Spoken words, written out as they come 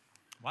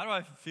Why do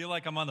I feel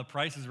like I'm on The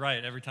Price is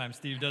Right every time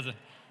Steve does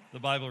the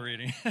Bible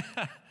reading?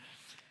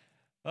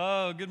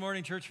 Oh, good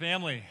morning, church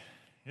family.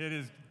 It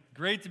is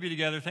great to be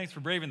together. Thanks for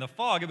braving the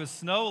fog. It was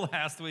snow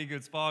last week.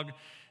 It's fog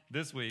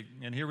this week,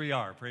 and here we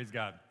are. Praise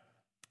God.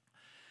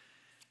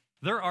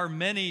 There are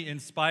many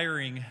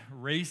inspiring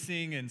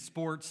racing and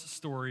sports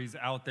stories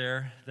out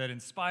there that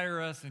inspire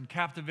us and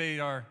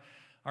captivate our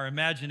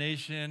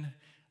imagination,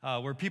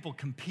 where people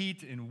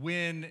compete and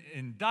win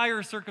in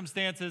dire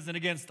circumstances and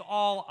against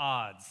all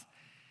odds.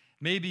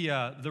 Maybe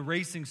the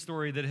racing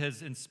story that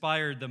has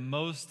inspired the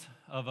most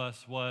of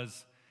us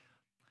was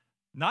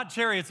not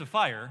Chariots of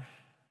Fire,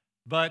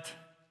 but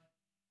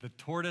The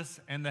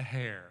Tortoise and the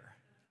Hare.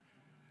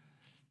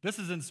 This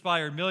has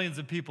inspired millions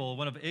of people.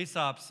 One of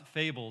Aesop's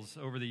fables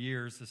over the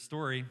years, a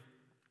story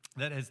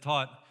that has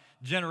taught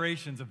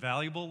generations a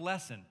valuable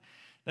lesson.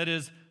 That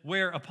is,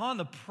 where upon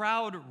the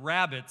proud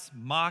rabbit's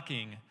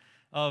mocking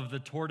of the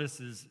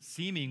tortoise's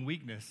seeming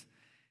weakness,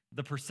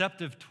 the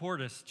perceptive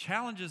tortoise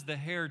challenges the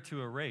hare to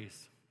a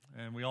race.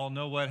 And we all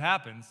know what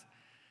happens.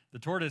 The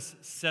tortoise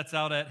sets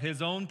out at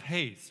his own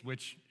pace,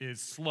 which is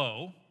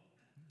slow,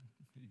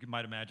 you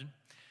might imagine.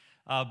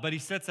 But he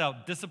sets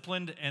out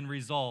disciplined and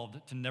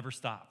resolved to never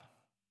stop.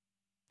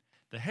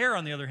 The hare,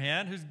 on the other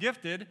hand, who's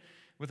gifted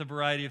with a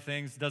variety of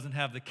things, doesn't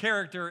have the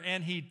character,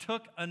 and he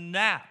took a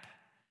nap.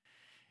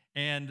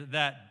 And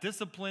that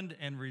disciplined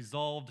and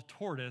resolved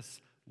tortoise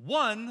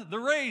won the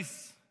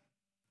race.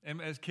 And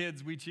as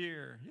kids, we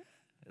cheer. Yeah,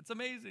 it's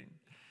amazing.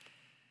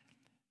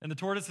 And the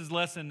tortoise's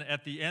lesson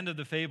at the end of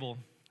the fable,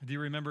 do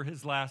you remember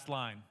his last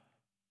line?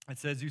 It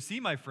says, "You see,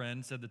 my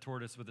friend," said the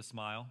tortoise with a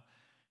smile,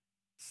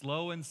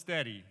 "slow and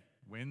steady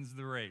wins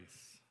the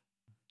race."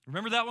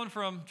 Remember that one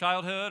from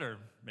childhood or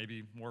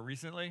maybe more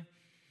recently?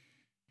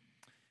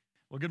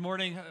 Well, good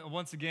morning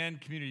once again,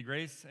 Community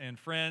Grace and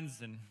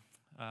friends. And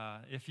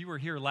if you were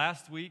here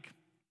last week,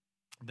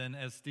 then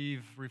as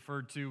Steve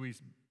referred to, we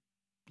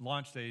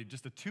launched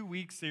just a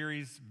 2-week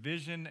series,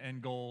 Vision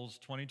and Goals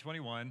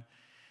 2021,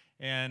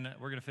 and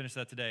we're going to finish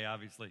that today,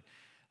 obviously.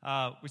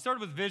 We started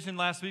with vision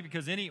last week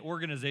because any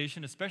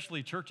organization,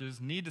 especially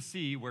churches, need to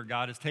see where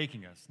God is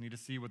taking us, need to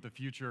see what the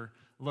future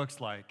looks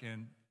like,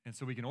 and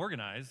so we can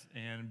organize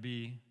and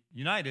be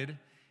united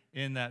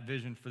in that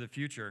vision for the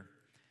future.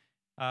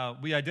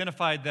 We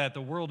identified that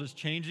the world is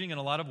changing in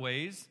a lot of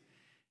ways,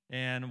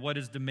 and what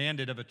is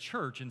demanded of a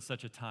church in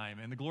such a time,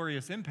 and the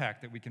glorious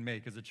impact that we can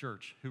make as a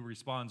church who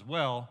responds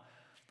well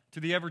to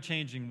the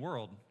ever-changing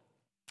world.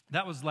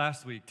 That was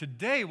last week.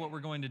 Today, what we're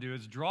going to do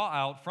is draw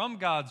out from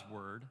God's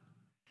Word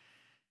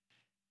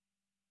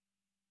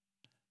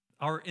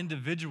our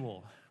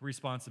individual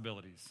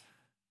responsibilities,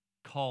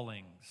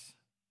 callings,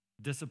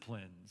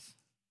 disciplines,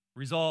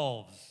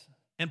 resolves,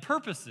 and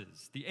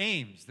purposes, the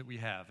aims that we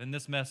have in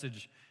this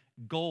message,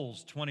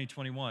 Goals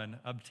 2021,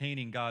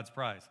 Obtaining God's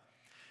Prize.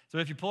 So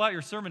if you pull out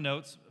your sermon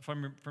notes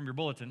from your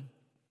bulletin,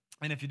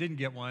 and if you didn't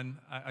get one,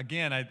 I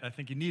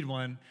think you need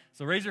one.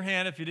 So raise your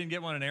hand if you didn't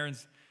get one, and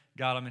Aaron's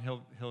got them, and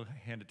he'll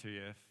hand it to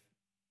you. If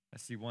I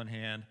see one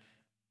hand,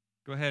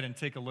 go ahead and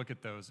take a look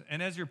at those.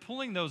 And as you're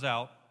pulling those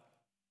out,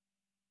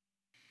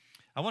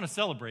 I want to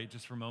celebrate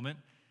just for a moment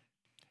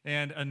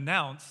and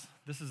announce,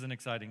 this is an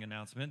exciting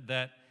announcement,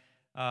 that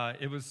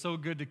it was so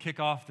good to kick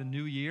off the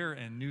new year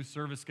and new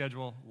service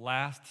schedule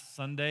last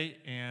Sunday,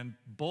 and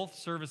both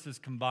services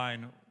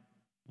combined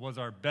was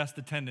our best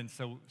attendance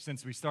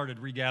since we started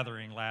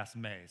regathering last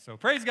May. So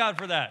praise God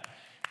for that.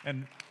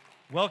 And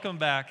welcome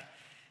back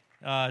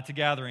to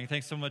gathering.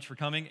 Thanks so much for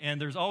coming.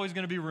 And there's always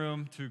going to be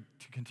room to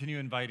continue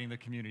inviting the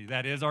community.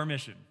 That is our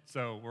mission.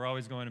 So we're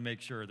always going to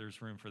make sure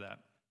there's room for that,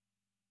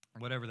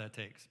 whatever that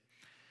takes.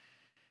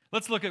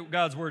 Let's look at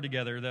God's Word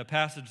together, the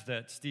passage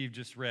that Steve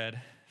just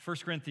read,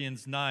 1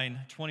 Corinthians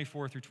 9,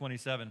 24 through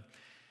 27.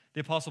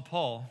 The Apostle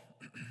Paul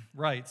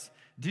writes,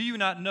 "Do you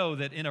not know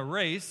that in a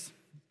race,"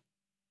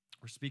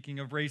 we're speaking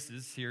of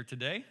races here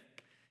today,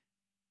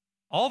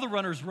 "all the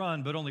runners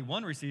run, but only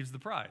one receives the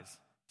prize.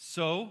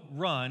 So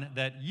run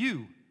that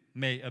you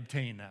may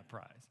obtain that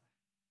prize.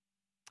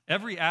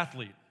 Every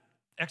athlete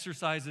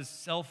exercises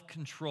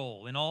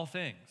self-control in all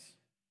things.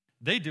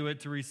 They do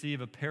it to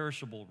receive a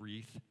perishable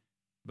wreath,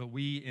 but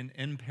we an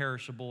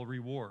imperishable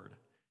reward.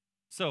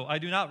 So I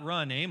do not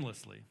run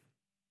aimlessly.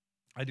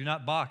 I do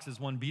not box as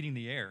one beating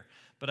the air,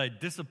 but I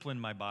discipline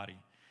my body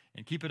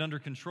and keep it under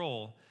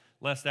control,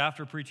 lest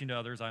after preaching to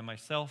others, I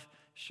myself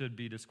should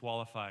be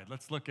disqualified."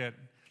 Let's look at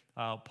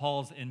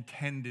Paul's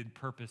intended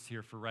purpose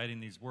here for writing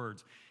these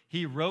words.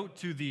 He wrote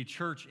to the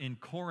church in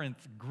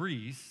Corinth,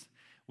 Greece,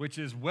 which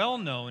is well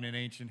known in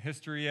ancient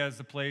history as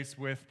a place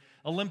with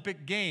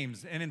Olympic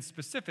Games. And in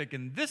specific,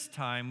 in this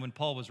time when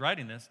Paul was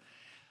writing this,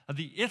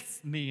 the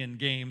Isthmian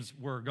Games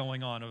were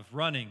going on of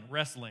running,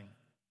 wrestling,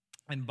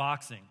 and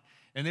boxing.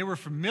 And they were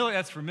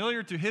as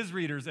familiar to his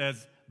readers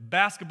as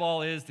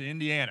basketball is to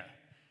Indiana.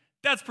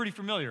 That's pretty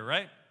familiar,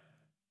 right?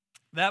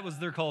 That was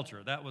their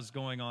culture. That was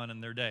going on in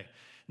their day.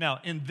 Now,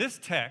 in this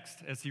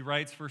text, as he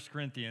writes 1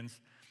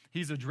 Corinthians,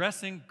 he's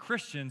addressing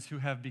Christians who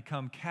have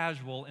become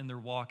casual in their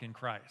walk in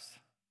Christ.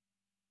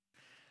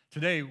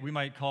 Today, we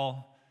might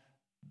call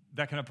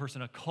that kind of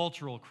person a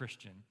cultural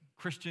Christian,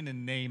 Christian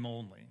in name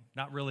only,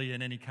 not really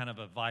in any kind of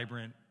a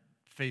vibrant,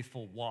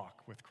 faithful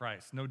walk with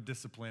Christ, no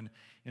discipline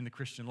in the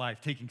Christian life,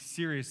 taking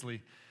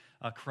seriously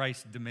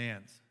Christ's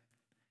demands.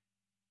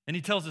 And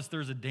he tells us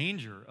there's a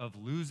danger of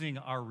losing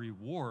our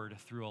reward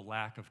through a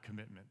lack of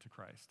commitment to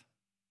Christ.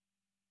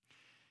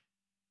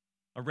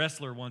 A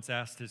wrestler once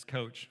asked his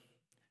coach,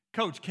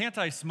 "Coach, can't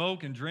I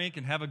smoke and drink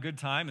and have a good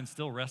time and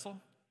still wrestle?"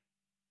 And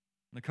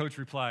the coach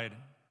replied,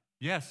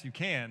 "Yes, you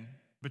can,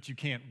 but you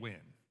can't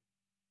win."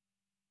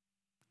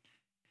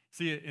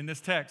 See, in this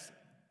text,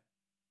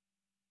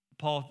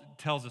 Paul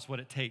tells us what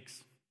it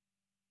takes.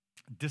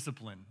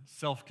 Discipline,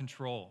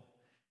 self-control,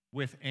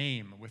 with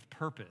aim, with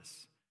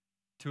purpose,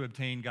 to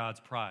obtain God's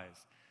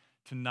prize,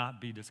 to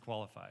not be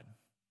disqualified.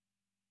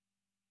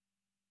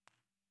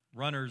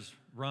 Runners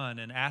run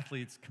and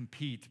athletes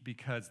compete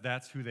because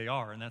that's who they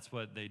are and that's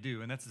what they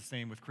do. And that's the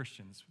same with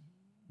Christians.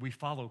 We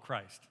follow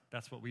Christ.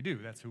 That's what we do.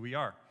 That's who we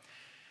are.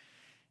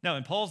 Now,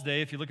 in Paul's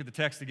day, if you look at the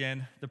text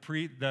again,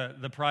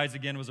 the prize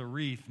again was a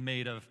wreath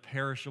made of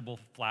perishable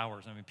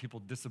flowers. I mean, people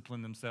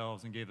disciplined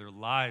themselves and gave their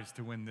lives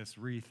to win this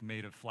wreath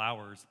made of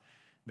flowers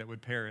that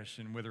would perish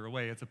and wither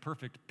away. It's a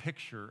perfect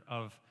picture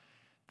of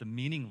the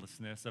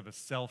meaninglessness of a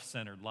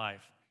self-centered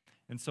life.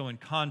 And so in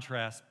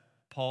contrast,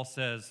 Paul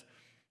says,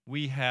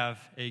 we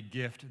have a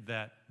gift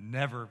that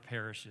never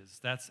perishes.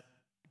 That's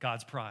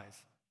God's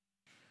prize.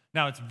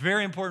 Now, it's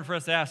very important for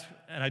us to ask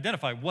and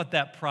identify what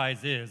that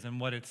prize is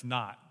and what it's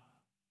not.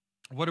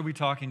 What are we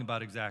talking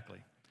about exactly?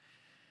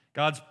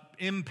 God's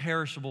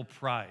imperishable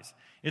prize.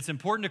 It's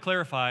important to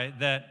clarify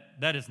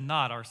that that is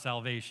not our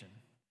salvation.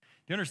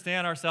 Do you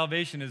understand? Our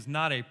salvation is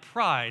not a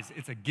prize,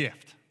 it's a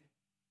gift.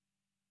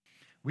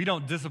 We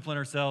don't discipline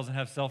ourselves and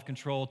have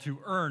self-control to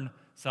earn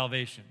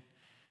salvation.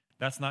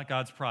 That's not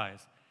God's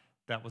prize.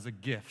 That was a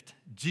gift.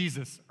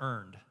 Jesus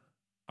earned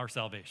our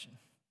salvation.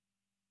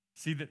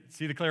 See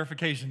the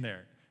clarification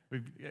there?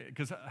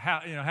 Because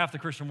half the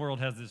Christian world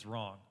has this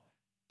wrong.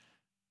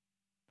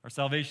 Our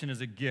salvation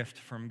is a gift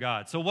from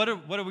God. So what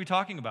are we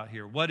talking about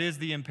here? What is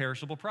the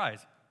imperishable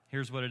prize?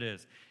 Here's what it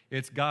is.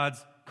 It's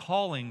God's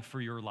calling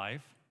for your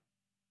life.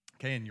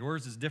 Okay, and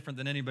yours is different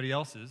than anybody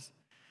else's.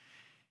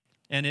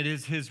 And it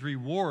is his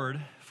reward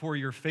for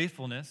your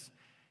faithfulness,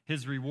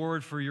 his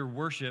reward for your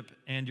worship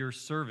and your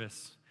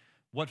service.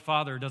 What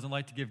father doesn't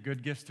like to give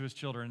good gifts to his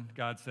children?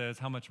 God says,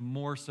 how much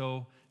more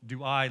so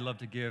do I love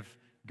to give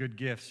good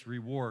gifts,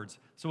 rewards.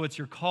 So it's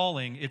your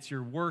calling, it's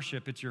your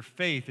worship, it's your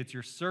faith, it's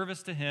your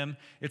service to him.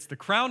 It's the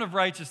crown of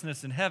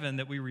righteousness in heaven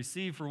that we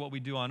receive for what we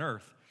do on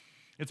earth.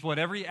 It's what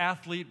every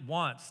athlete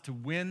wants, to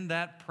win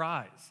that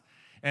prize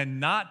and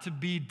not to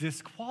be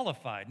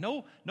disqualified.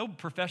 No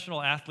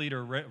professional athlete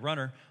or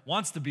runner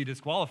wants to be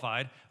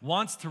disqualified,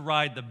 wants to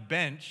ride the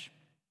bench.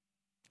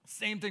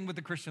 Same thing with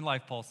the Christian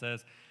life, Paul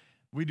says.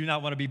 We do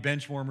not want to be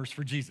bench warmers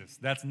for Jesus.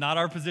 That's not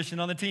our position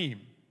on the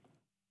team,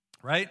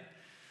 right?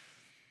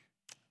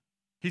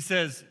 He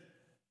says,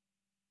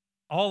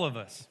 all of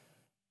us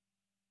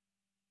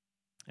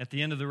at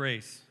the end of the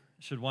race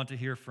should want to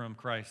hear from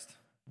Christ,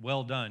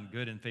 "Well done,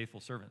 good and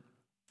faithful servant.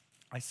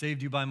 I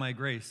saved you by my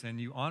grace, and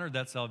you honored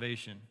that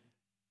salvation.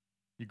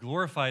 You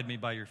glorified me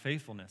by your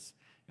faithfulness,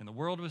 and the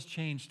world was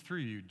changed through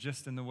you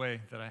just in the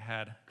way that I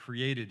had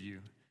created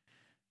you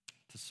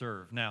to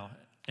serve. Now,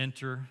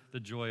 enter the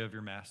joy of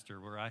your master,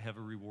 where I have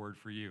a reward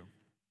for you."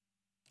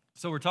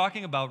 So we're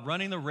talking about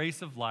running the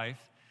race of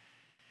life.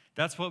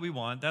 That's what we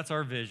want. That's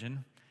our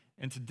vision.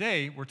 And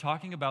today, we're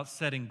talking about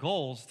setting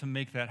goals to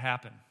make that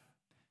happen.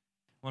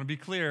 I want to be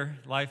clear,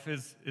 life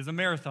is a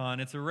marathon.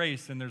 It's a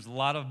race, and there's a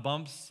lot of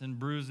bumps and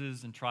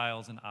bruises and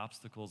trials and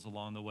obstacles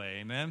along the way.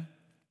 Amen?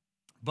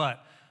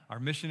 But our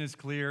mission is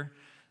clear.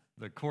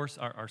 The course,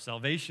 our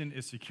salvation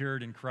is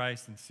secured in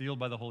Christ and sealed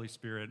by the Holy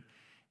Spirit,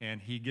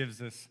 and he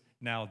gives us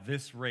now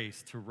this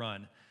race to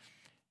run.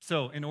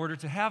 So in order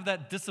to have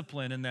that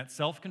discipline and that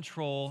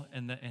self-control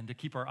and to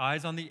keep our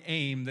eyes on the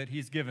aim that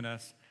he's given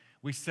us,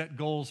 we set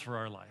goals for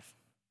our life.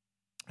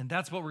 And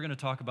that's what we're going to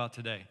talk about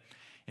today.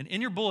 And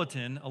in your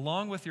bulletin,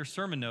 along with your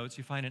sermon notes,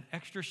 you find an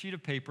extra sheet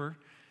of paper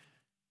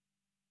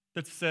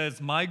that says,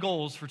 "My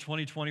goals for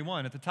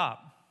 2021" at the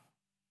top.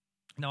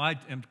 Now, I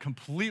am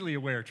completely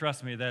aware,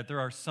 trust me, that there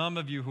are some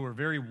of you who are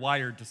very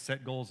wired to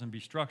set goals and be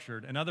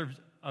structured, and others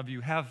of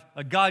you have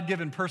a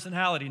God-given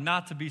personality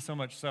not to be so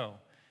much so.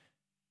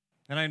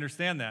 And I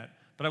understand that.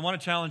 But I want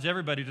to challenge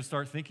everybody to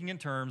start thinking in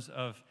terms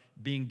of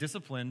being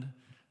disciplined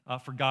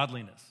for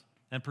godliness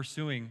and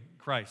pursuing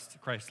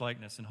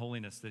Christ-likeness and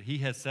holiness that he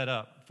has set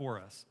up for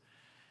us.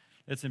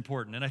 It's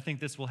important. And I think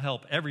this will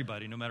help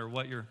everybody, no matter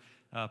what your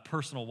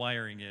personal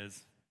wiring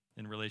is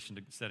in relation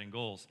to setting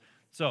goals.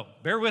 So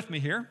bear with me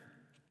here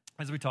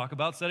as we talk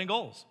about setting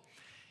goals.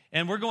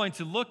 And we're going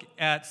to look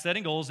at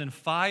setting goals in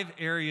 5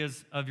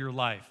 areas of your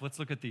life. Let's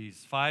look at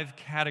these 5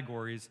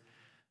 categories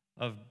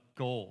of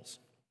goals.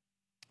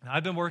 Now,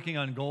 I've been working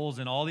on goals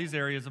in all these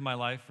areas of my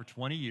life for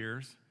 20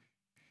 years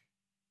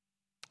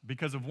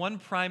because of one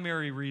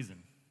primary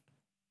reason: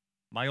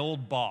 my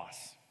old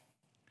boss.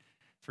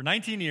 For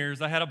 19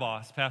 years, I had a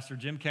boss, Pastor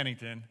Jim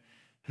Kennington,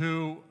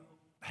 who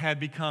had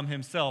become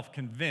himself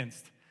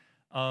convinced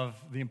of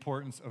the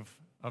importance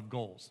of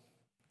goals.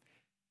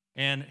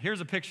 And here's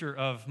a picture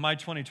of my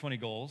 2020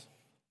 goals.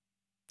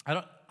 I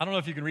don't know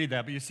if you can read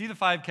that, but you see the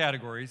 5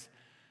 categories: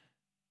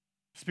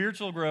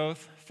 spiritual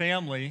growth,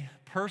 family,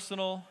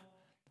 personal,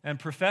 and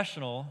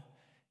professional,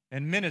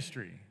 and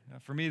ministry.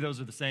 For me,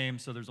 those are the same,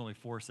 so there's only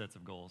 4 sets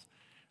of goals.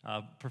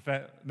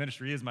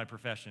 Ministry is my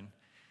profession.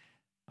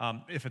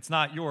 If it's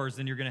not yours,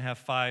 then you're going to have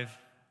 5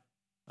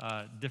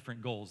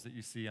 different goals that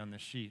you see on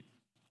this sheet.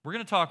 We're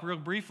going to talk real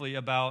briefly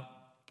about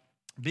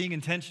being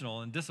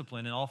intentional and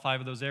disciplined in all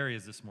 5 of those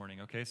areas this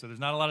morning, okay? So there's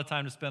not a lot of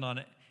time to spend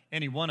on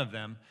any one of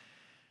them,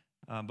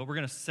 but we're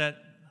going to set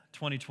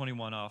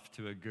 2021 off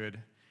to a good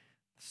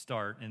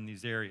start in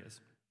these areas.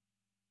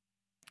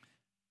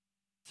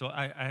 So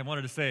I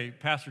wanted to say,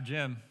 Pastor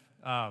Jim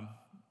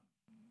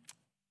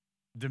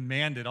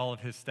demanded all of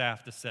his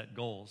staff to set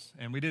goals,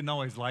 and we didn't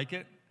always like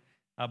it,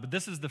 but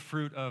this is the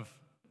fruit of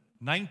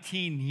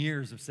 19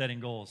 years of setting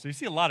goals. So you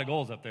see a lot of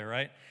goals up there,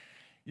 right?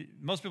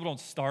 Most people don't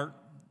start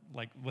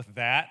like with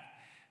that,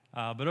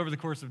 but over the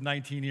course of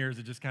 19 years,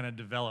 it just kind of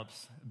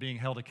develops being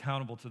held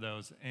accountable to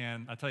those.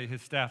 And I tell you,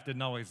 his staff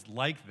didn't always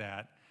like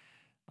that,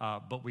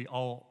 but we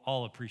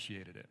all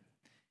appreciated it.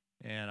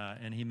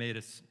 And he made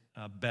us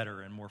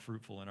better and more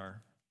fruitful in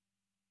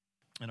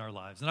our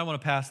lives. And I want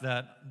to pass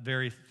that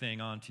very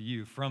thing on to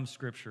you from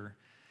Scripture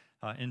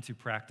into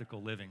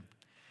practical living.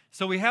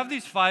 So we have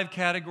these 5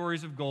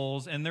 categories of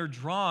goals, and they're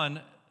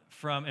drawn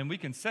from, and we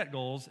can set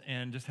goals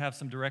and just have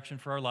some direction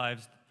for our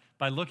lives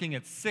by looking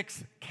at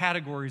 6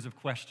 categories of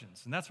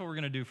questions. And that's what we're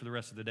going to do for the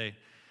rest of the day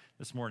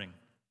this morning.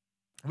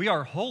 We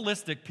are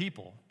holistic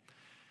people.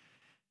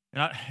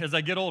 And as I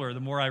get older,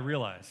 the more I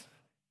realize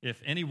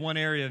if any one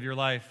area of your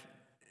life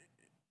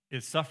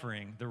is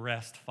suffering, the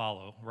rest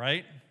follow,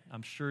 right?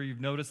 I'm sure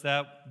you've noticed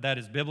that. That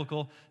is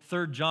biblical.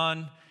 3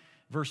 John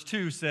verse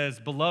 2 says,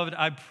 "Beloved,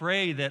 I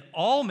pray that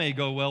all may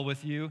go well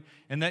with you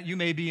and that you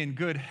may be in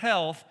good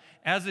health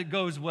as it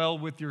goes well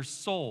with your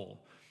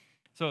soul."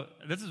 So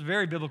this is a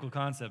very biblical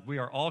concept. We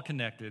are all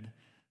connected,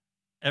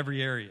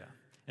 every area.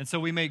 And so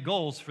we make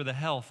goals for the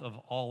health of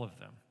all of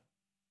them.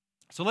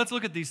 So let's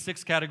look at these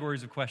 6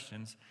 categories of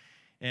questions.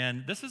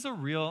 And this is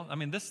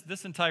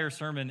this entire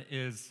sermon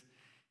is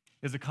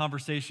a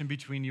conversation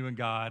between you and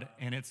God,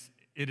 and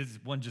it is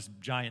one just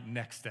giant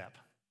next step.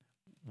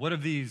 What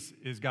of these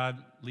is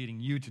God leading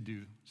you to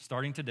do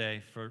starting today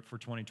for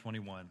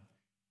 2021?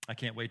 I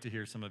can't wait to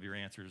hear some of your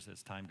answers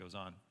as time goes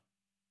on.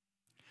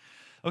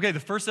 Okay,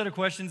 the first set of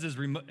questions is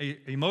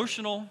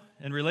emotional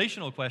and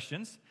relational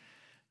questions.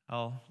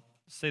 I'll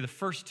say the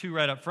first 2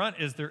 right up front.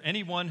 Is there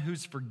anyone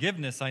whose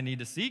forgiveness I need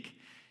to seek?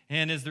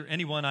 And is there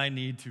anyone I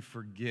need to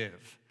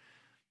forgive?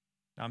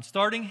 Now, I'm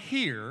starting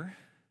here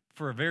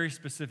for a very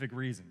specific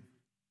reason.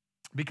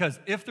 Because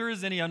if there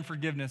is any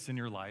unforgiveness in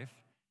your life,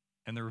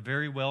 and there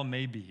very well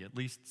may be, at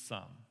least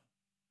some,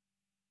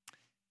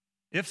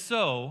 if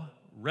so,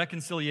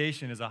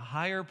 reconciliation is a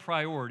higher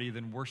priority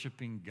than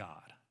worshiping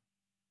God.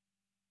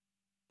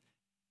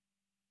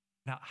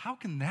 Now, how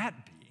can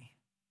that be?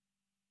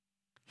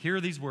 Here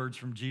are these words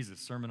from Jesus'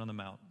 Sermon on the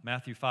Mount,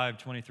 Matthew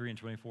 5:23 and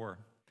 24.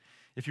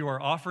 "If you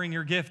are offering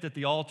your gift at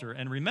the altar,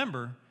 and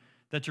remember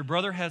that your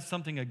brother has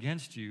something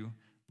against you,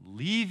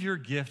 leave your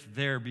gift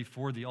there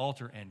before the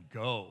altar and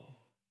go.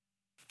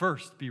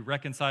 First be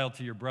reconciled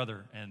to your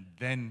brother, and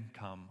then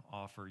come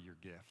offer your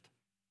gift."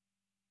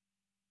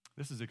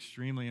 This is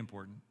extremely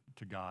important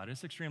to God.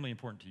 It's extremely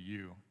important to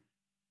you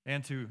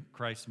and to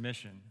Christ's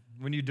mission.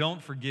 When you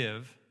don't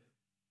forgive,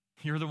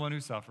 you're the one who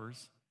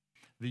suffers.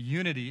 The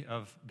unity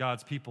of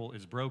God's people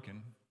is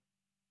broken.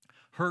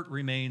 Hurt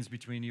remains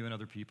between you and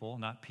other people,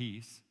 not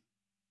peace.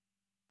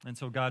 And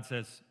so God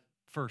says,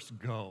 first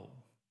go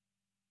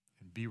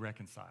and be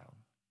reconciled.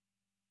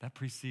 That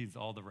precedes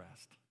all the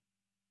rest.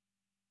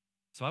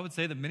 So I would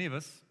say that many of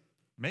us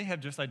may have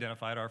just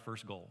identified our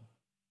first goal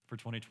for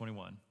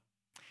 2021.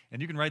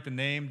 And you can write the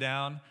name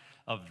down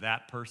of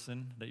that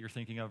person that you're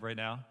thinking of right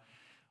now,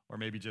 or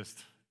maybe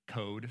just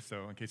code,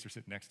 so in case you're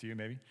sitting next to you,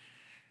 maybe.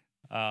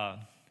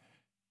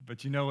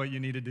 But you know what you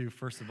need to do.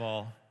 First of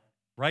all,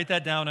 write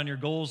that down on your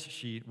goals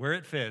sheet where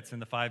it fits in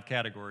the 5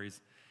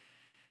 categories.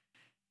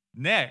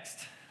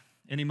 Next,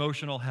 in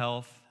emotional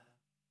health,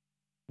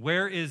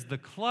 where is the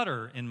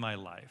clutter in my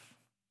life?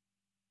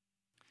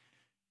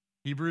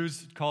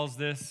 Hebrews calls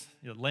this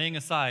laying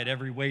aside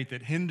every weight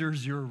that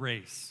hinders your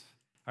race.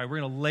 All right, we're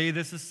going to lay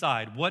this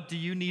aside. What do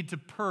you need to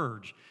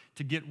purge,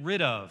 to get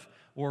rid of,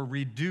 or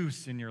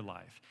reduce in your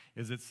life?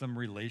 Is it some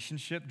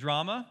relationship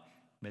drama?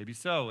 Maybe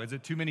so. Is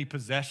it too many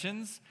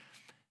possessions?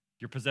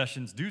 Your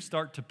possessions do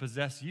start to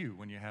possess you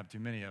when you have too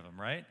many of them,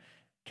 right?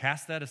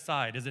 Cast that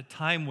aside. Is it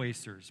time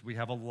wasters? We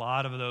have a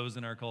lot of those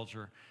in our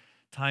culture.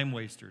 Time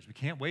wasters. We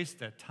can't waste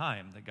that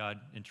time that God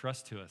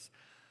entrusts to us.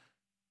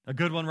 A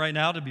good one right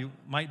now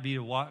might be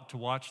to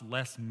watch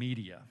less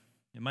media.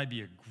 It might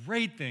be a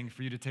great thing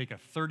for you to take a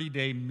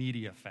 30-day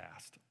media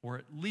fast, or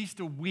at least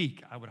a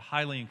week. I would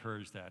highly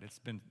encourage that. It's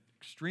been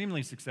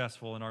extremely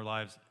successful in our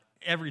lives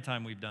every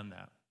time we've done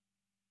that.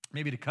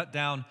 maybe to cut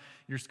down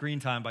your screen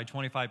time by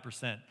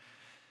 25%.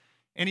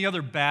 Any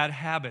other bad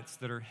habits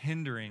that are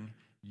hindering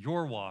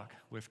your walk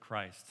with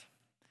Christ.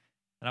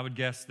 And I would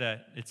guess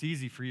that it's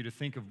easy for you to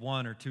think of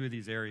one or two of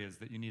these areas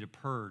that you need to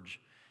purge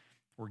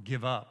or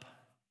give up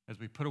as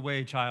we put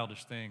away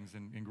childish things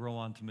and grow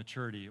on to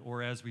maturity,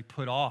 or as we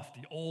put off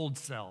the old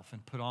self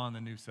and put on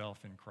the new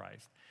self in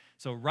Christ.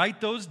 So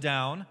write those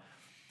down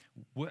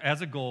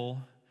as a goal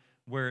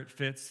where it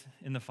fits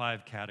in the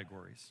 5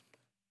 categories.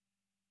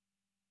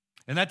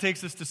 And that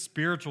takes us to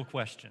spiritual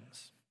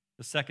questions,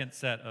 the second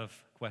set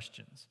of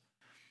questions.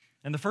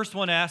 And the first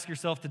one to ask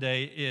yourself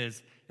today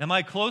is, am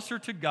I closer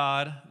to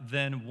God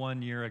than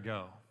 1 year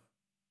ago?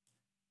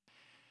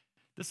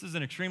 This is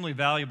an extremely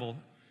valuable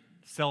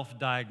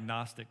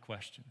self-diagnostic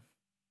question.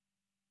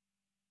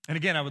 And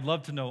again, I would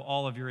love to know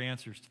all of your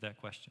answers to that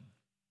question.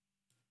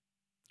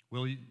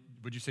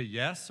 Would you say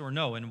yes or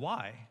no, and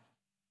why?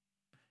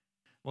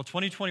 Well,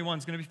 2021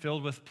 is going to be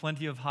filled with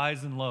plenty of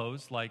highs and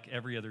lows, like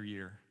every other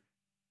year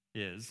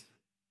is.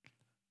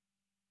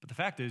 But the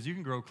fact is, you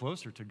can grow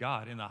closer to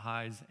God in the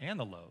highs and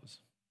the lows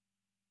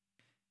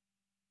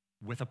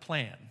with a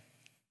plan,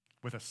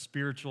 with a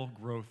spiritual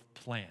growth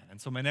plan. And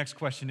so my next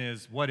question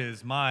is, what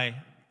is my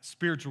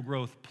spiritual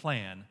growth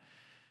plan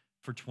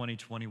for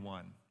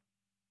 2021?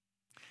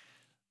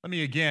 Let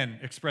me again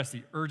express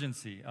the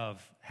urgency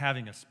of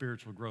having a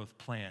spiritual growth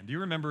plan. Do you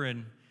remember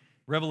in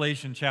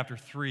Revelation chapter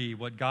 3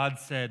 what God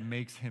said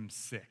makes him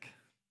sick?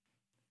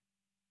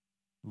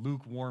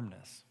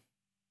 Lukewarmness.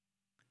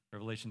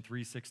 Revelation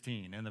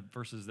 3:16 and the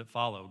verses that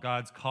follow.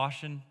 God's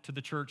caution to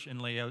the church in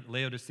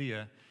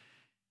Laodicea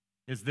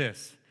is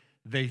this: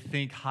 they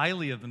think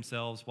highly of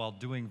themselves while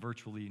doing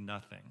virtually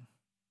nothing.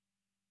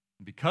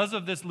 Because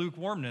of this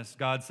lukewarmness,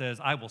 God says,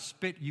 I will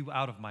spit you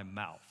out of my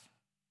mouth.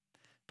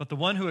 But the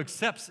one who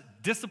accepts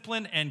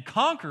discipline and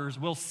conquers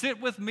will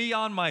sit with me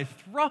on my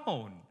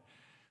throne.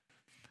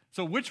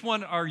 So which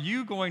one are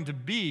you going to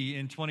be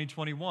in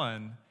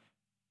 2021?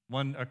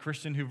 One, a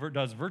Christian who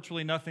does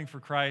virtually nothing for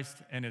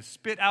Christ and is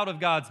spit out of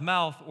God's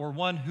mouth, or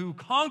one who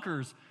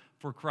conquers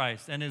for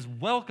Christ and is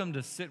welcome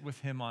to sit with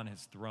him on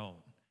his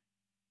throne?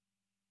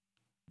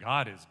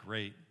 God is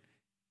great.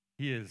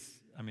 He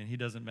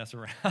doesn't mess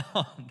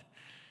around.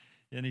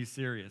 And he's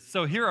serious.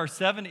 So here are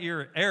 7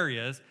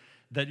 areas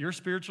that your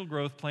spiritual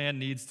growth plan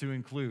needs to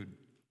include.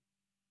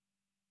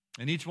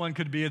 And each one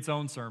could be its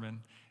own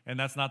sermon, and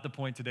that's not the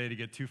point today to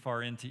get too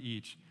far into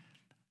each,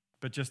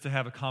 but just to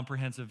have a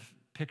comprehensive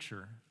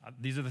picture.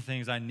 These are the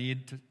things I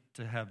need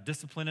to have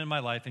discipline in my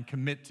life and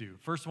commit to.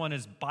 First one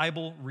is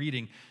Bible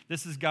reading.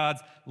 This is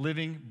God's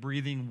living,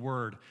 breathing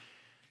word.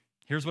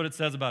 Here's what it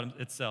says about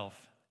itself.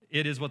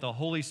 It is what the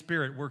Holy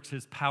Spirit works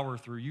his power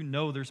through. You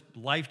know there's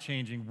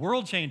life-changing,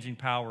 world-changing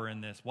power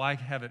in this. Why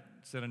have it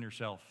sit on your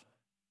shelf?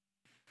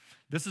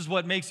 This is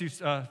what makes you,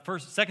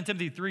 2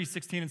 Timothy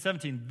 3:16 and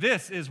 17,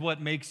 this is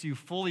what makes you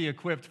fully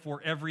equipped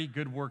for every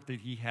good work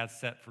that he has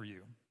set for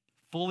you.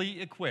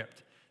 Fully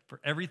equipped for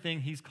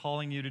everything he's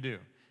calling you to do.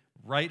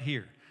 Right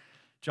here.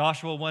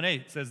 Joshua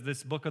 1:8 says,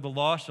 this book of the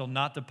law shall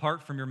not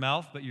depart from your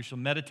mouth, but you shall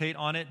meditate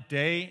on it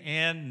day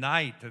and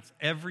night. That's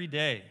every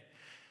day.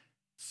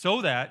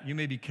 So that you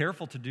may be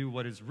careful to do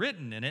what is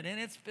written in it, and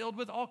it's filled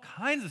with all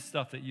kinds of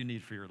stuff that you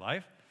need for your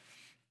life.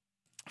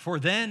 For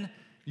then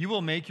you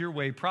will make your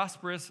way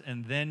prosperous,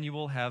 and then you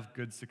will have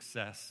good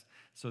success.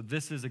 So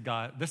this is a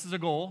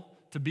goal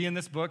to be in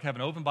this book, have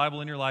an open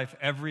Bible in your life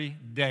every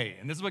day.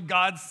 And this is what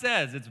God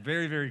says. It's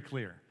very, very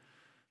clear.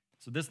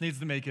 So this needs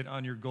to make it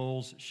on your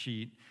goals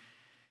sheet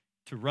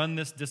to run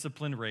this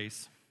disciplined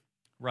race,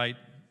 right?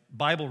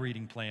 Bible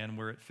reading plan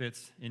where it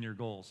fits in your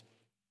goals.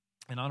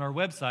 And on our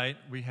website,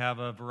 we have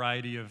a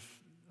variety of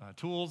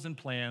tools and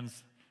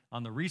plans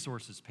on the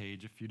resources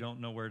page if you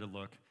don't know where to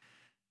look.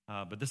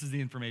 But this is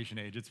the information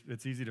age.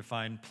 It's easy to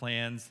find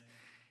plans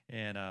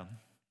and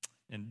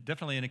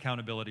definitely an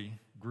accountability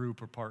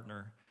group or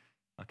partner,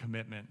 a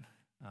commitment,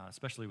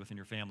 especially within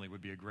your family,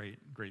 would be a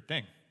great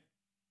thing.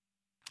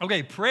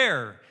 Okay,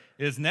 prayer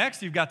is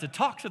next. You've got to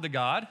talk to the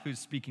God who's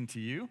speaking to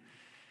you.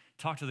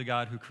 Talk to the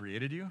God who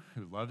created you,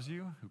 who loves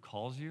you, who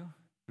calls you,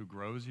 who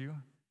grows you.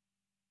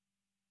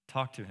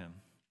 Talk to him.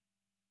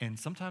 And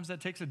sometimes that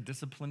takes a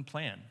disciplined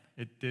plan.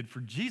 It did for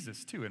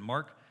Jesus too. In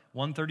Mark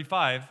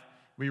 1:35,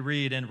 we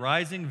read, and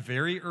rising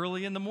very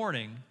early in the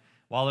morning,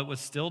 while it was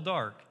still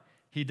dark,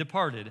 he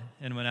departed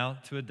and went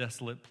out to a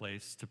desolate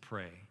place to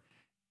pray.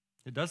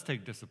 It does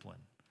take discipline.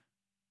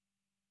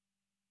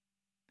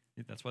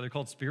 That's why they're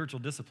called spiritual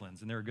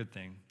disciplines, and they're a good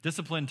thing.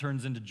 Discipline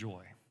turns into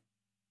joy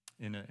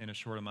in a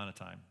short amount of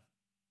time.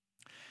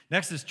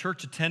 Next is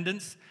church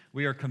attendance.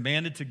 We are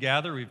commanded to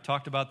gather. We've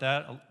talked about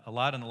that a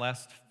lot in the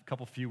last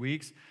few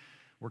weeks.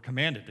 We're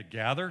commanded to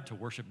gather, to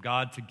worship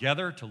God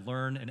together, to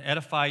learn and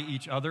edify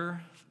each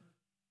other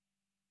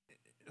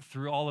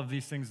through all of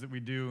these things that we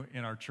do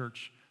in our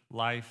church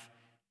life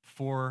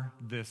for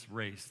this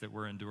race that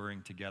we're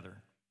enduring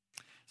together.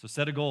 So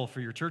set a goal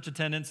for your church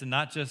attendance, and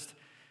not just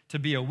to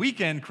be a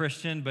weekend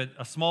Christian, but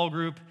a small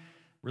group,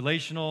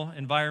 relational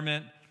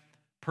environment,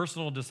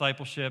 personal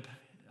discipleship,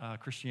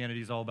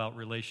 Christianity is all about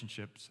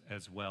relationships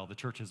as well. The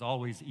church has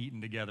always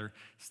eaten together,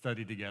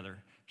 studied together,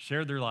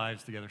 shared their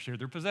lives together, shared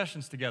their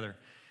possessions together,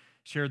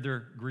 shared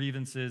their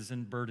grievances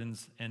and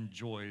burdens and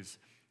joys,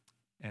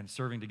 and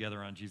serving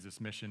together on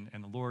Jesus' mission.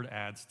 And the Lord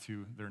adds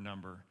to their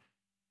number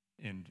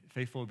in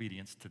faithful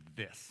obedience to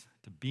this,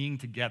 to being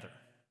together.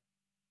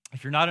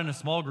 If you're not in a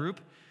small group,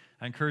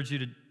 I encourage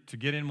you to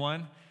get in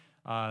one.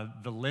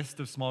 The list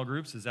of small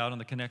groups is out on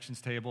the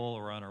connections table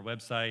or on our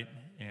website,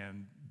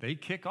 and they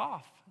kick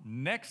off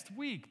next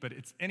week. But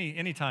it's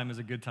any time is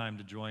a good time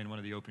to join one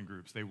of the open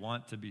groups. They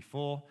want to be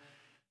full,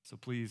 so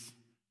please,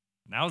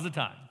 now's the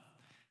time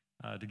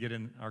to get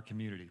in our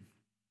community.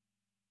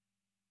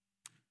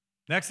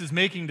 Next is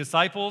making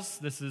disciples.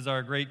 This is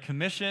our Great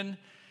Commission.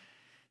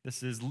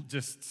 This is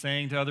just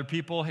saying to other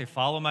people, hey,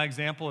 follow my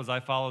example as I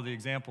follow the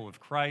example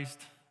of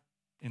Christ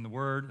in the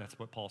Word. That's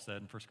what Paul said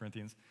in 1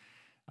 Corinthians.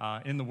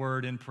 In the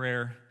Word, in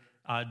prayer.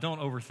 Don't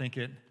overthink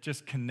it.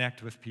 Just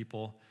connect with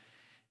people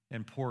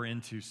and pour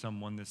into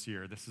someone this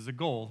year. This is a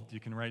goal you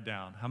can write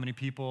down. How many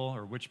people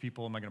or which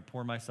people am I going to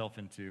pour myself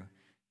into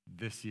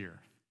this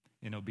year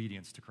in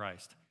obedience to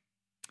Christ?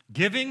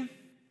 Giving.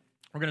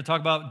 We're going to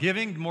talk about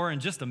giving more in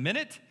just a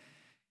minute.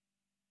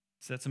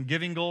 Set some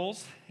giving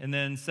goals. And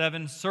then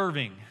 7,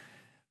 serving.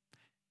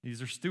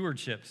 These are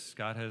stewardships.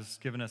 God has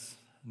given us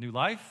new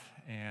life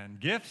and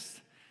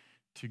gifts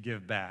to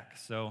give back.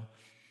 So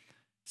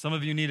some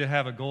of you need to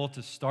have a goal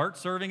to start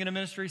serving in a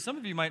ministry. Some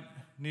of you might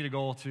need a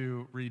goal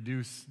to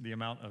reduce the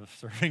amount of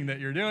serving that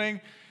you're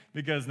doing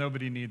because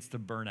nobody needs to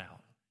burn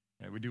out.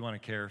 We do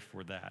want to care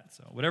for that.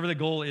 So whatever the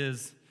goal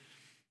is,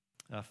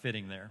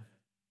 fitting there.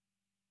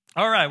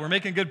 All right, we're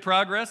making good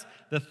progress.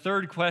 The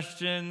third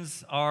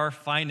questions are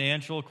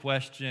financial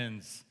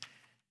questions.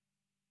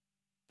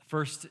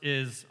 First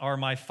is, are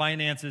my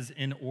finances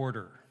in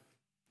order?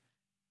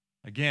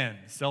 Again,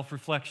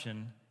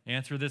 self-reflection.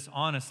 Answer this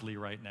honestly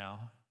right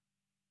now.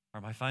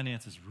 Are my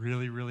finances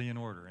really, really in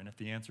order? And if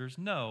the answer is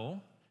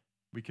no,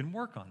 we can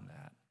work on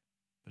that.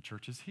 The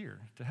church is here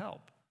to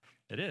help.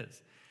 It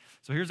is.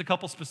 So here's a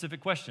couple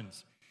specific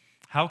questions.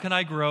 How can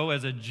I grow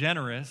as a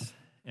generous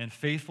and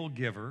faithful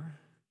giver?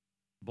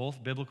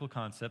 Both biblical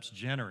concepts,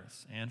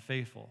 generous and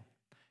faithful.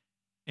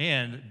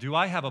 And do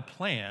I have a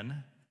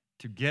plan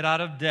to get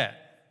out of debt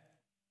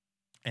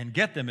and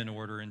get them in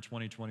order in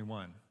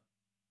 2021?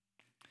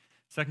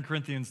 2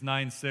 Corinthians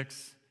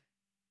 9:6.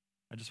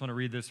 I just want to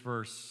read this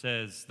verse.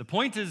 Says, the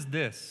point is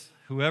this,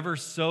 whoever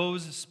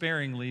sows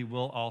sparingly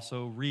will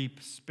also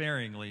reap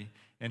sparingly,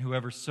 and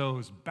whoever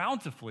sows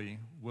bountifully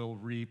will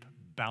reap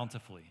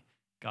bountifully.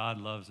 God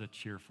loves a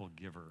cheerful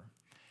giver.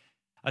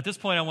 At this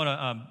point, I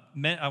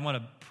want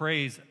to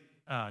praise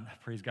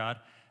God.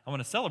 I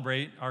want to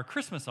celebrate our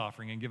Christmas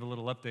offering and give a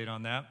little update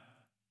on that.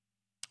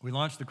 We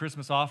launched the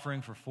Christmas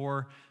offering for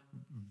 4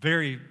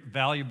 very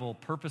valuable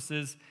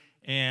purposes.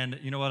 And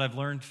you know what I've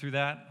learned through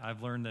that?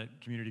 I've learned that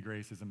Community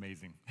Grace is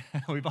amazing.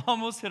 We've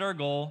almost hit our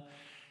goal,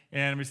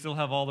 and we still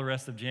have all the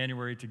rest of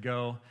January to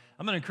go.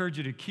 I'm going to encourage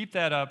you to keep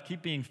that up,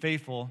 keep being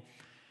faithful.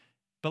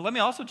 But let me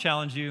also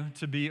challenge you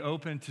to be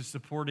open to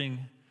supporting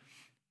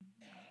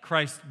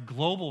Christ's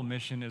global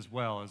mission as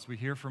well. As we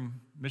hear from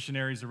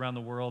missionaries around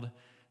the world,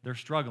 they're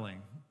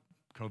struggling.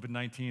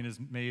 COVID-19 has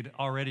made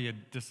already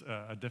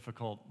a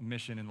difficult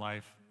mission in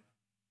life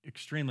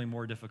extremely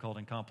more difficult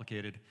and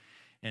complicated.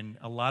 And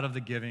a lot of the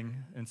giving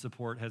and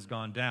support has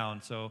gone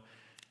down. So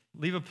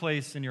leave a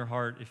place in your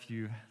heart if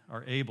you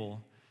are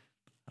able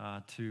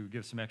to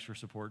give some extra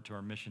support to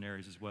our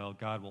missionaries as well.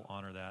 God will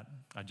honor that.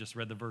 I just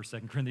read the verse,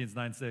 2 Corinthians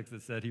 9:6,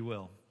 that said he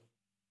will.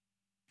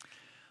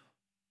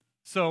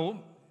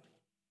 So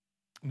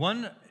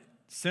one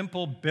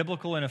simple,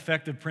 biblical, and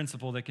effective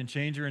principle that can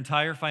change your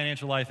entire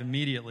financial life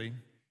immediately,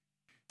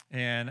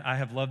 and I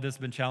have loved this,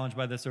 been challenged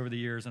by this over the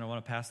years, and I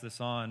want to pass this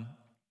on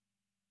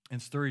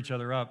and stir each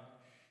other up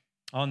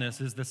on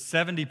this, is the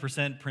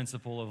 70%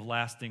 principle of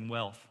lasting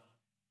wealth.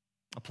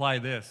 Apply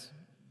this.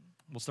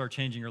 We'll start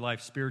changing your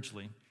life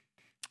spiritually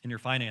in your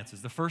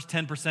finances. The first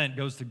 10%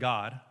 goes to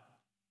God.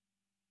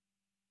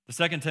 The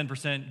second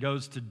 10%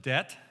 goes to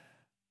debt,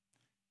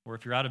 or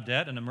if you're out of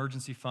debt, an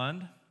emergency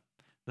fund.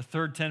 The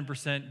third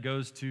 10%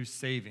 goes to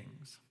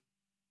savings.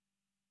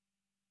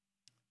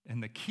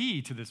 And the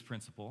key to this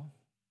principle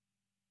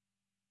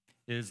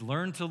is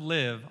learn to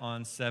live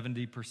on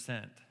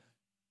 70%.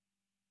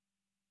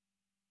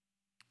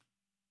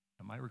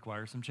 That might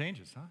require some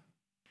changes, huh?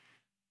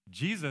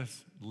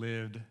 Jesus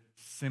lived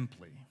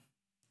simply.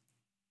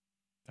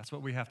 That's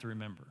what we have to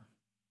remember.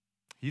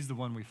 He's the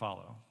one we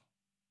follow.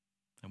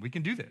 And we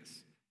can do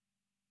this.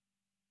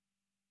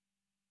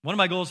 One of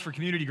my goals for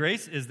Community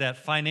Grace is that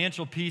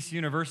Financial Peace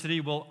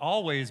University will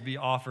always be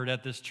offered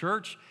at this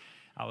church.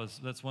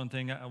 That's one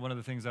of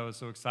the things I was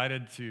so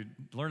excited to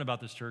learn about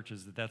this church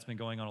is that that's been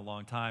going on a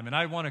long time. And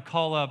I want to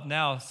call up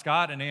now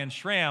Scott and Ann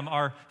Schramm,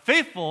 our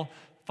faithful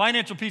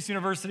Financial Peace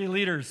University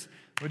leaders.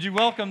 Would you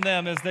welcome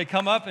them as they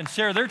come up and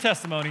share their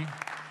testimony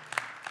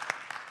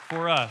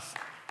for us?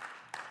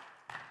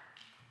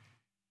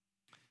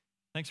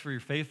 Thanks for your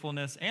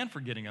faithfulness and for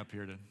getting up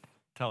here to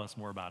tell us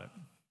more about it.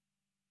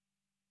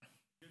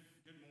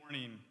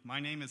 Morning. My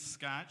name is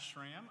Scott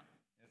Schramm,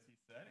 as he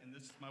said, and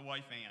this is my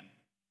wife, Ann.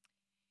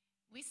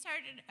 We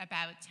started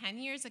about 10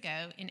 years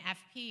ago in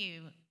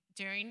FPU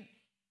during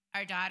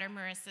our daughter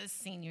Marissa's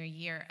senior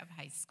year of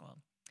high school.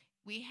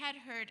 We had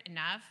heard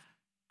enough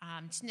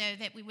to know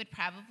that we would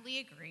probably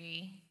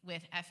agree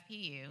with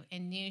FPU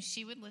and knew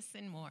she would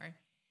listen more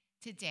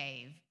to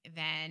Dave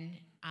than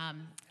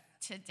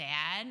to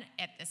Dad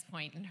at this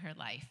point in her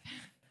life.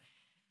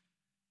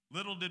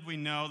 Little did we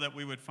know that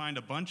we would find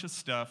a bunch of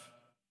stuff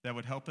that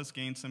would help us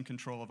gain some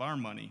control of our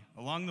money.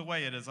 Along the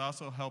way, it has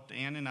also helped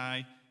Ann and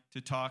I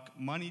to talk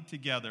money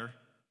together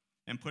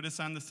and put us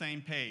on the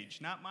same page.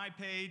 Not my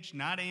page,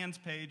 not Ann's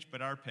page, but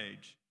our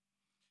page.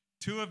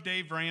 2 of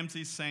Dave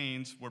Ramsey's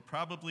sayings were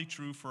probably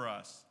true for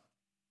us.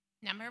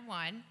 Number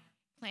 1,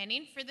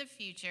 planning for the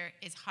future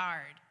is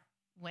hard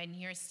when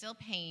you're still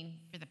paying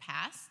for the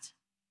past.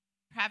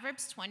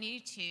 Proverbs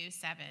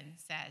 22:7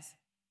 says,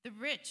 "The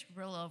rich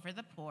rule over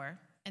the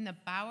poor, and the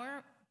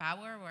borrower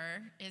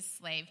is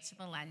slave to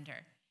the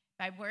lender."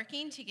 By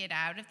working to get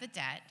out of the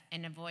debt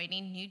and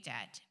avoiding new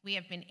debt, we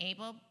have been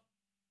able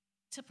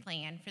to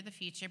plan for the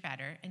future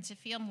better and to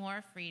feel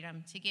more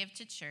freedom to give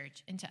to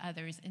church and to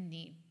others in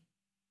need.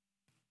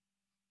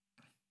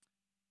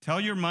 Tell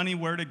your money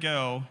where to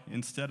go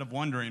instead of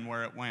wondering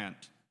where it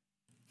went.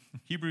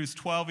 Hebrews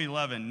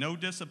 12:11, "No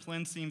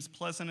discipline seems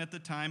pleasant at the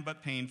time,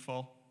 but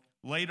painful.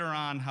 Later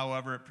on,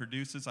 however, it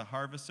produces a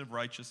harvest of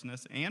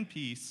righteousness and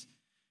peace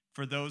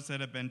for those that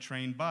have been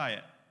trained by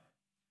it."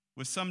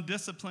 With some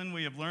discipline,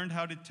 we have learned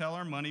how to tell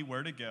our money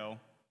where to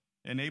go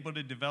and able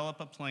to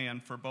develop a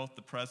plan for both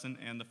the present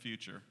and the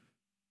future.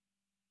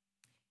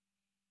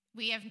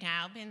 We have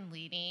now been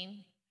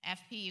leading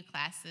FPU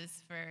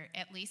classes for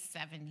at least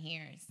 7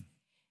 years.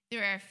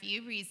 There are a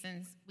few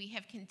reasons we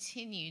have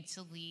continued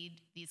to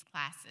lead these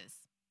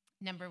classes.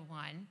 Number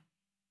 1,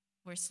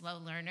 we're slow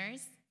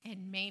learners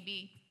and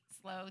maybe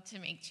slow to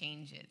make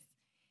changes.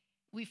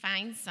 We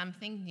find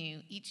something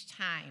new each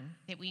time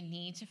that we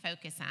need to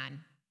focus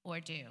on or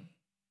do.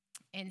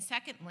 And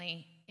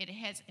secondly, it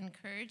has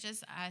encouraged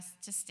us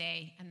to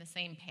stay on the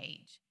same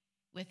page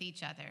with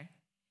each other.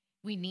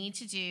 We need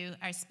to do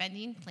our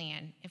spending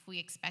plan if we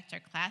expect our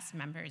class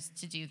members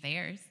to do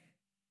theirs.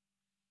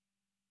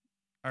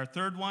 Our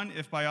third one,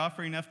 if by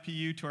offering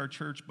FPU to our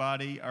church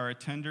body, our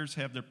attenders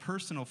have their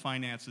personal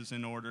finances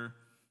in order,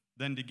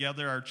 then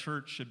together our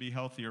church should be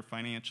healthier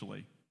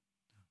financially.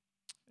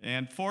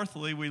 And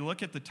fourthly, we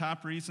look at the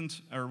top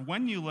reasons, or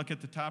when you look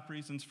at the top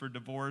reasons for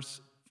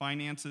divorce,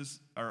 finances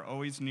are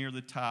always near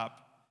the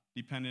top,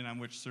 depending on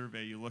which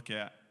survey you look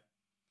at.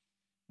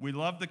 We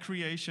love the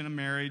creation of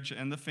marriage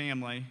and the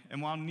family,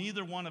 and while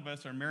neither one of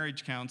us are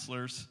marriage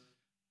counselors,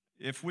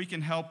 if we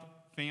can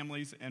help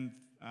families and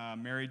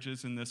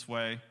marriages in this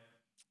way,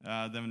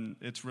 then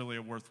it's really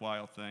a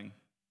worthwhile thing.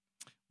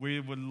 We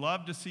would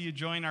love to see you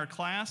join our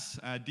class.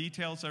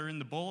 Details are in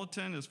the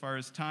bulletin as far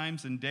as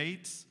times and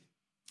dates.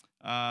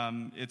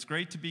 It's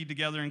great to be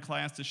together in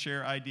class to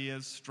share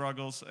ideas,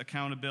 struggles,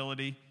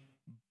 accountability,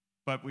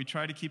 but we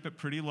try to keep it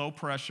pretty low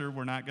pressure.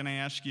 We're not going to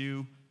ask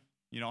you,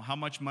 how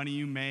much money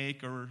you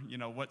make or,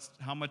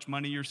 how much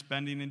money you're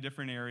spending in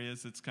different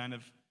areas. It's kind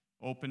of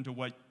open to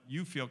what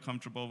you feel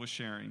comfortable with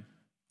sharing.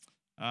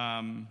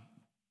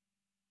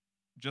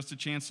 Just a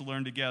chance to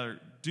learn together.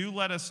 Do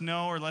let us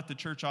know or let the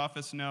church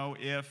office know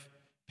if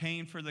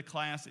paying for the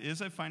class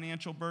is a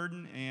financial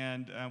burden,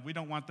 and we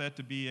don't want that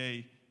to be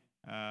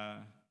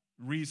a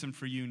reason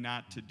for you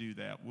not to do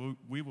that.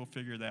 We will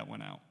figure that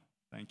one out.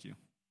 Thank you.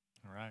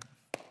 All right.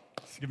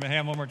 Let's give him a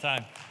hand one more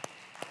time.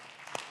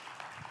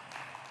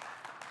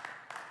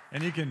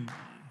 And you can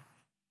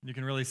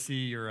really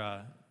see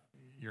your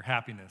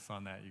happiness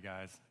on that, you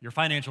guys. Your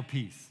financial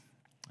peace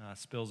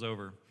spills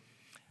over.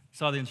 You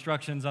saw the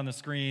instructions on the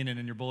screen and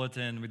in your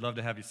bulletin. We'd love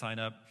to have you sign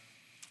up.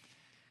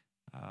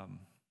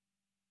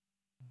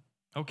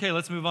 Okay,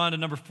 let's move on to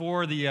number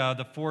 4.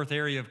 The fourth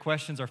area of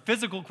questions are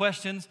physical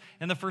questions.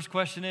 And the first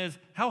question is,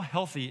 how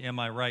healthy am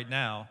I right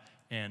now?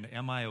 And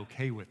am I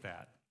okay with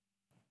that?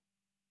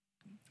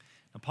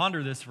 Now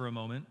ponder this for a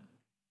moment.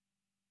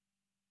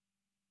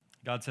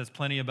 God says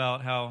plenty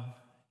about how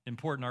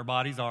important our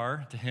bodies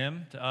are to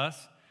Him, to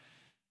us,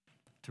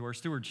 to our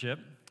stewardship.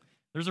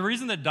 There's a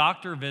reason that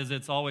doctor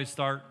visits always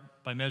start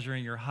by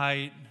measuring your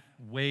height,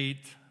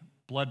 weight,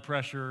 blood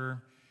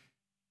pressure,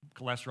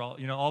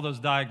 cholesterol, all those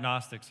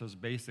diagnostics, those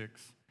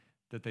basics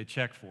that they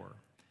check for.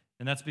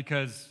 And that's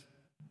because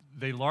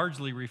they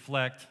largely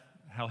reflect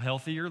how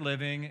healthy you're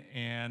living,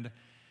 and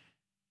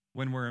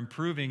when we're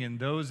improving in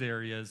those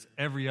areas,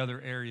 every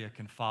other area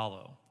can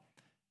follow.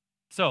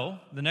 So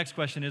the next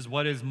question is,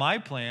 what is my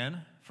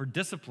plan for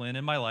discipline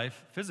in my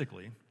life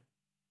physically?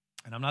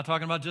 And I'm not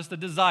talking about just a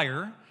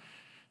desire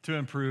to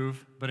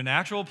improve, but an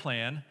actual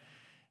plan.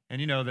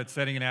 And you know that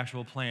setting an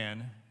actual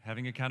plan,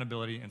 having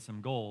accountability, and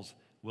some goals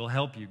will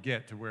help you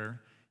get to where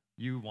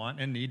you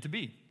want and need to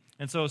be.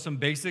 And so some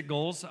basic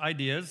goals,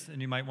 ideas,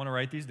 and you might want to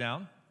write these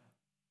down.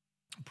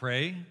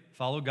 Pray,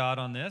 follow God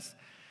on this.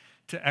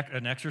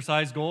 An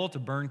exercise goal to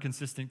burn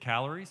consistent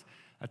calories.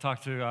 I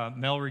talked to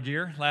Mel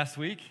Regier last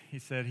week. He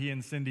said he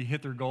and Cindy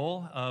hit their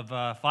goal of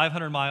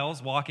 500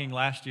 miles walking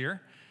last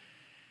year.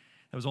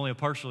 That was only a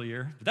partial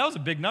year, but that was a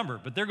big number.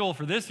 But their goal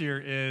for this year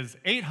is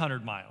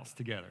 800 miles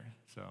together.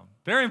 So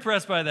very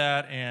impressed by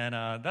that, and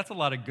that's a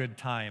lot of good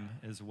time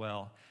as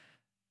well.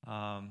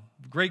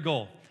 Great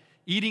goal.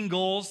 Eating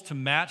goals to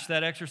match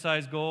that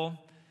exercise goal.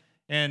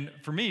 And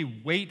for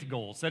me, weight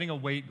goals, setting a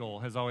weight goal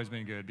has always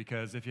been good,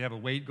 because if you have a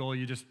weight goal,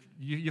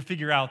 you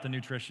figure out the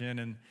nutrition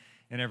and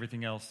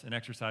everything else, an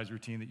exercise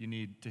routine that you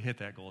need to hit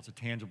that goal. It's a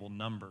tangible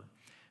number.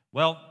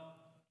 Well,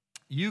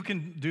 you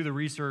can do the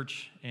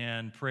research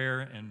and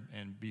prayer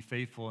and be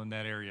faithful in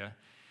that area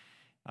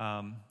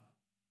and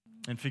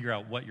figure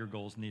out what your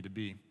goals need to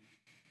be.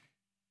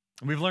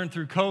 And we've learned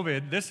through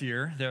COVID this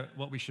year that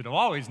what we should have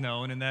always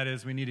known, and that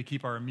is we need to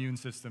keep our immune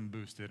system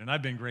boosted. And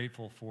I've been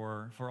grateful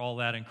for all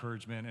that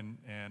encouragement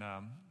and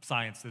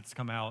science that's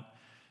come out,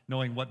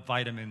 knowing what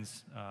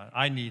vitamins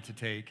I need to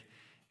take.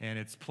 And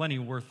it's plenty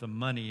worth the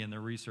money and the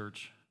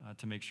research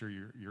to make sure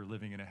you're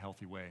living in a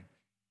healthy way,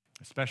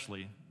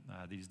 especially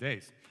these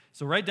days.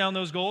 So write down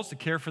those goals to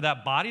care for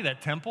that body,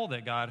 that temple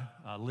that God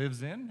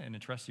lives in and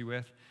entrusts you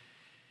with,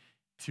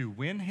 to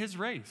win his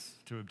race,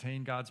 to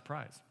obtain God's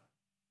prize.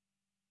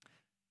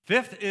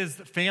 Fifth is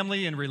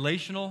family and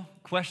relational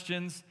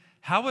questions.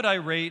 How would I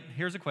rate,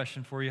 here's a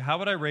question for you, how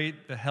would I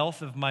rate the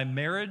health of my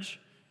marriage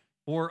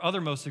or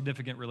other most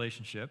significant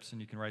relationships?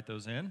 And you can write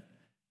those in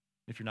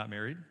if you're not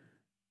married.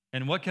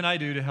 And what can I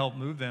do to help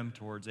move them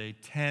towards a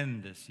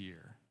 10 this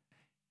year?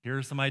 Here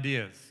are some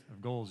ideas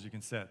of goals you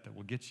can set that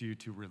will get you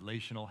to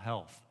relational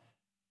health.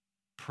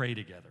 Pray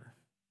together.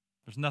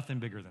 There's nothing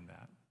bigger than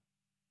that.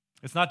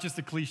 It's not just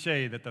a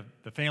cliche that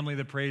the family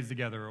that prays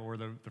together or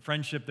the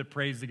friendship that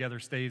prays together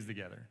stays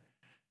together.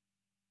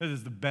 This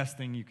is the best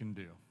thing you can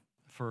do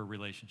for a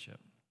relationship.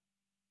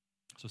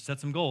 So set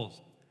some goals.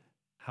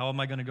 How am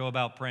I going to go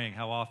about praying?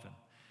 How often?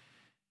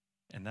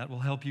 And that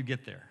will help you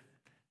get there.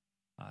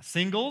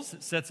 Singles,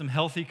 set some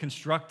healthy,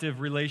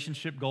 constructive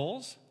relationship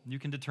goals. You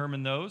can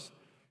determine those.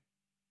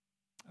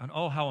 And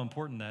oh, how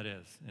important that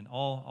is in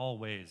all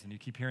ways. And you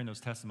keep hearing those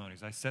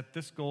testimonies. I set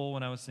this goal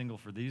when I was single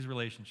for these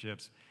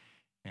relationships,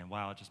 and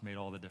wow, it just made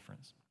all the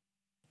difference.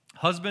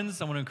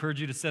 Husbands, I want to encourage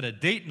you to set a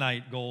date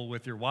night goal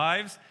with your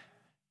wives,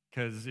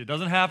 because it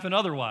doesn't happen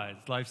otherwise.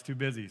 Life's too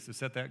busy, so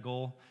set that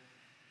goal.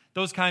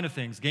 Those kind of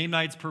things. Game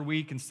nights per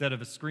week instead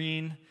of a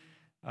screen.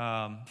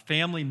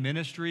 Family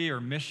ministry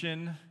or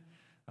mission.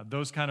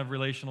 Those kind of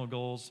relational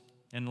goals,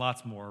 and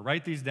lots more.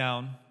 Write these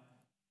down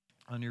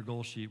on your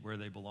goal sheet where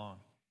they belong.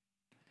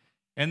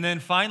 And then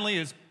finally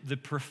is the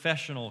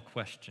professional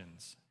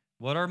questions.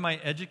 What are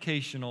my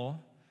educational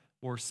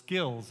or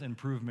skills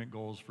improvement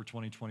goals for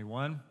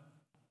 2021?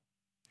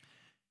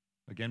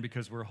 Again,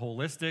 because we're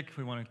holistic,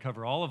 we want to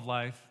cover all of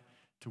life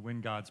to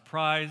win God's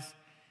prize.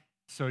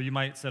 So you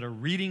might set a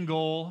reading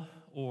goal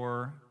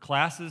or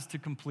classes to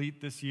complete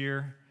this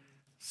year,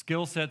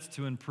 skill sets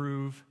to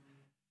improve,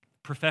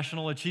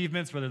 professional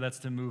achievements, whether that's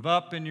to move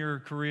up in your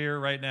career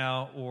right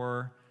now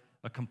or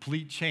a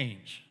complete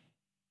change.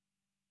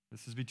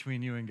 This is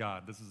between you and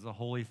God. This is a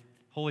holy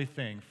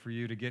thing for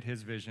you to get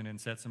his vision and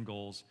set some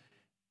goals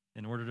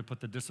in order to put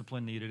the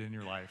discipline needed in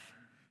your life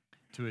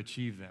to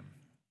achieve them.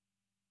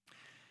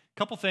 A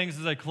couple things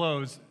as I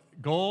close.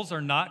 Goals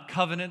are not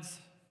covenants.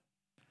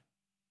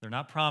 They're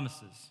not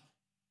promises.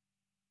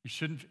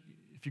 If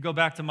you go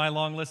back to my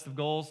long list of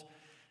goals,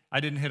 I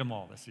didn't hit them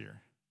all this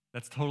year.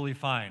 That's totally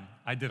fine.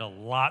 I did a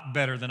lot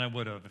better than I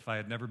would have if I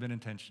had never been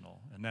intentional,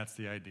 and that's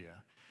the idea.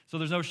 So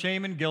there's no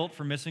shame and guilt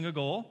for missing a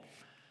goal,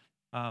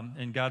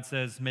 and God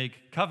says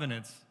make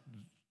covenants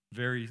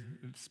very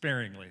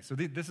sparingly. So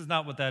this is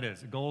not what that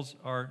is. The goals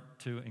are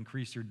to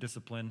increase your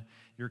discipline,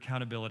 your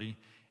accountability,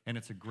 and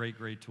it's a great,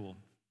 great tool.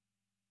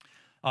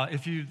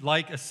 If you'd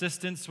like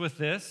assistance with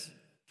this,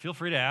 feel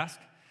free to ask,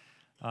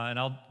 and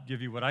I'll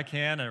give you what I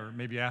can, or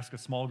maybe ask a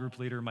small group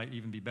leader might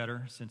even be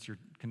better since you're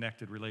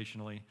connected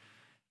relationally.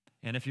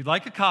 And if you'd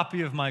like a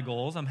copy of my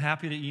goals, I'm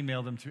happy to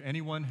email them to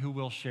anyone who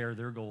will share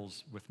their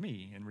goals with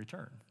me in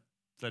return.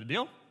 Is that a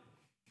deal?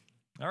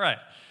 All right.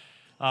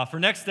 For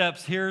next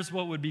steps, here's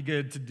what would be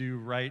good to do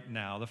right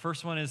now. The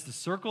first one is to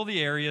circle the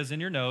areas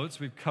in your notes.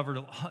 We've covered,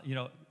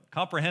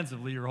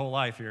 comprehensively your whole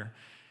life here.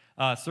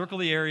 Circle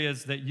the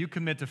areas that you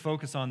commit to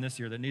focus on this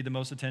year that need the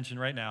most attention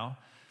right now.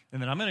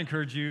 And then I'm going to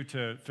encourage you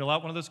to fill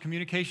out one of those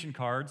communication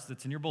cards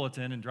that's in your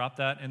bulletin and drop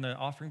that in the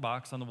offering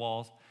box on the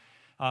walls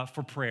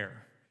for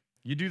prayer.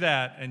 You do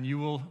that, and you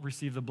will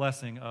receive the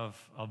blessing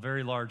of a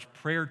very large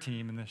prayer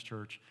team in this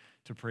church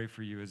to pray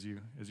for you as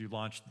you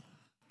launch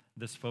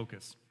this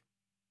focus.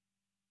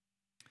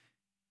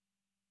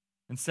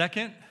 And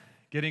second,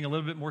 getting a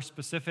little bit more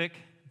specific,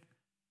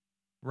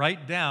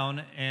 write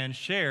down and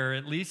share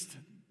at least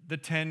the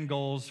 10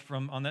 goals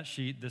from on that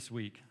sheet this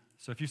week.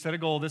 So if you set a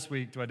goal this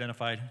week to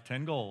identify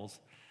 10 goals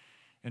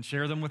and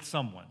share them with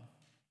someone,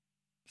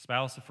 a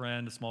spouse, a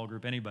friend, a small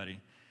group, anybody,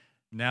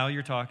 now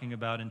you're talking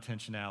about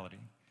intentionality.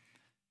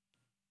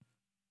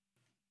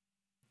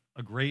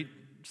 A great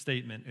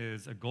statement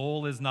is, a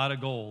goal is not a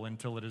goal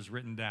until it is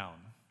written down.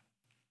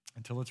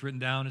 Until it's written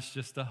down, it's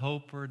just a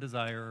hope or a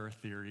desire or a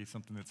theory,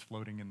 something that's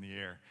floating in the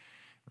air.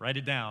 Write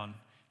it down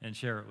and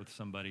share it with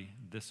somebody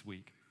this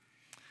week.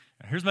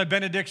 Now, here's my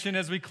benediction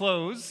as we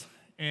close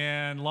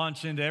and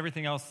launch into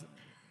everything else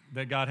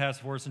that God has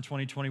for us in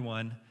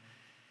 2021.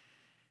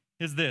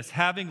 Is this: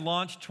 having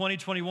launched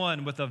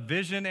 2021 with a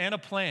vision and a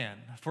plan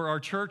for our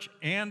church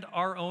and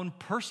our own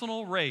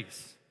personal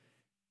race,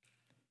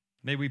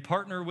 may we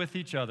partner with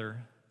each other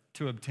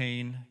to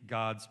obtain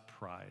God's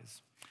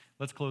prize.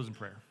 Let's close in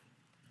prayer.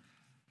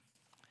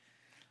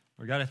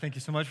 Lord God, I thank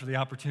you so much for the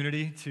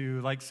opportunity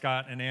to, like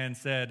Scott and Ann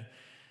said,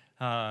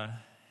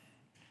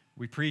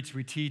 we preach,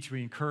 we teach,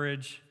 we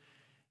encourage,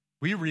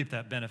 we reap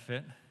that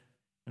benefit.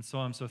 And so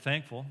I'm so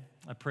thankful.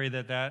 I pray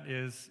that that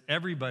is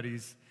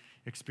everybody's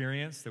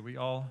experience, that we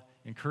all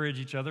encourage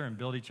each other and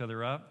build each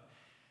other up,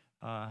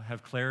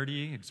 have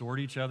clarity, exhort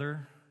each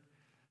other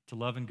to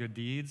love and good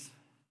deeds,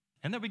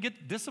 and that we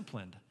get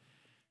disciplined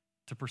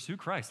to pursue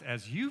Christ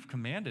as you've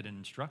commanded and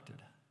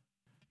instructed.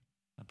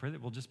 I pray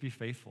that we'll just be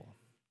faithful.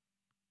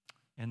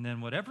 And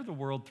then whatever the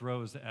world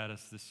throws at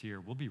us this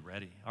year, we'll be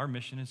ready. Our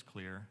mission is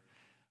clear.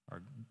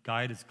 Our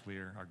guide is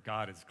clear. Our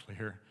God is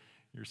clear.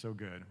 You're so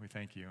good. We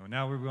thank you. And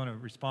now we're going to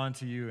respond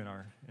to you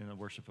in the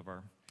worship of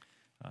our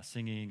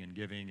singing and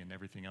giving and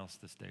everything else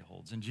this day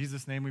holds. In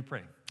Jesus' name we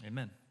pray.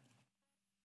 Amen.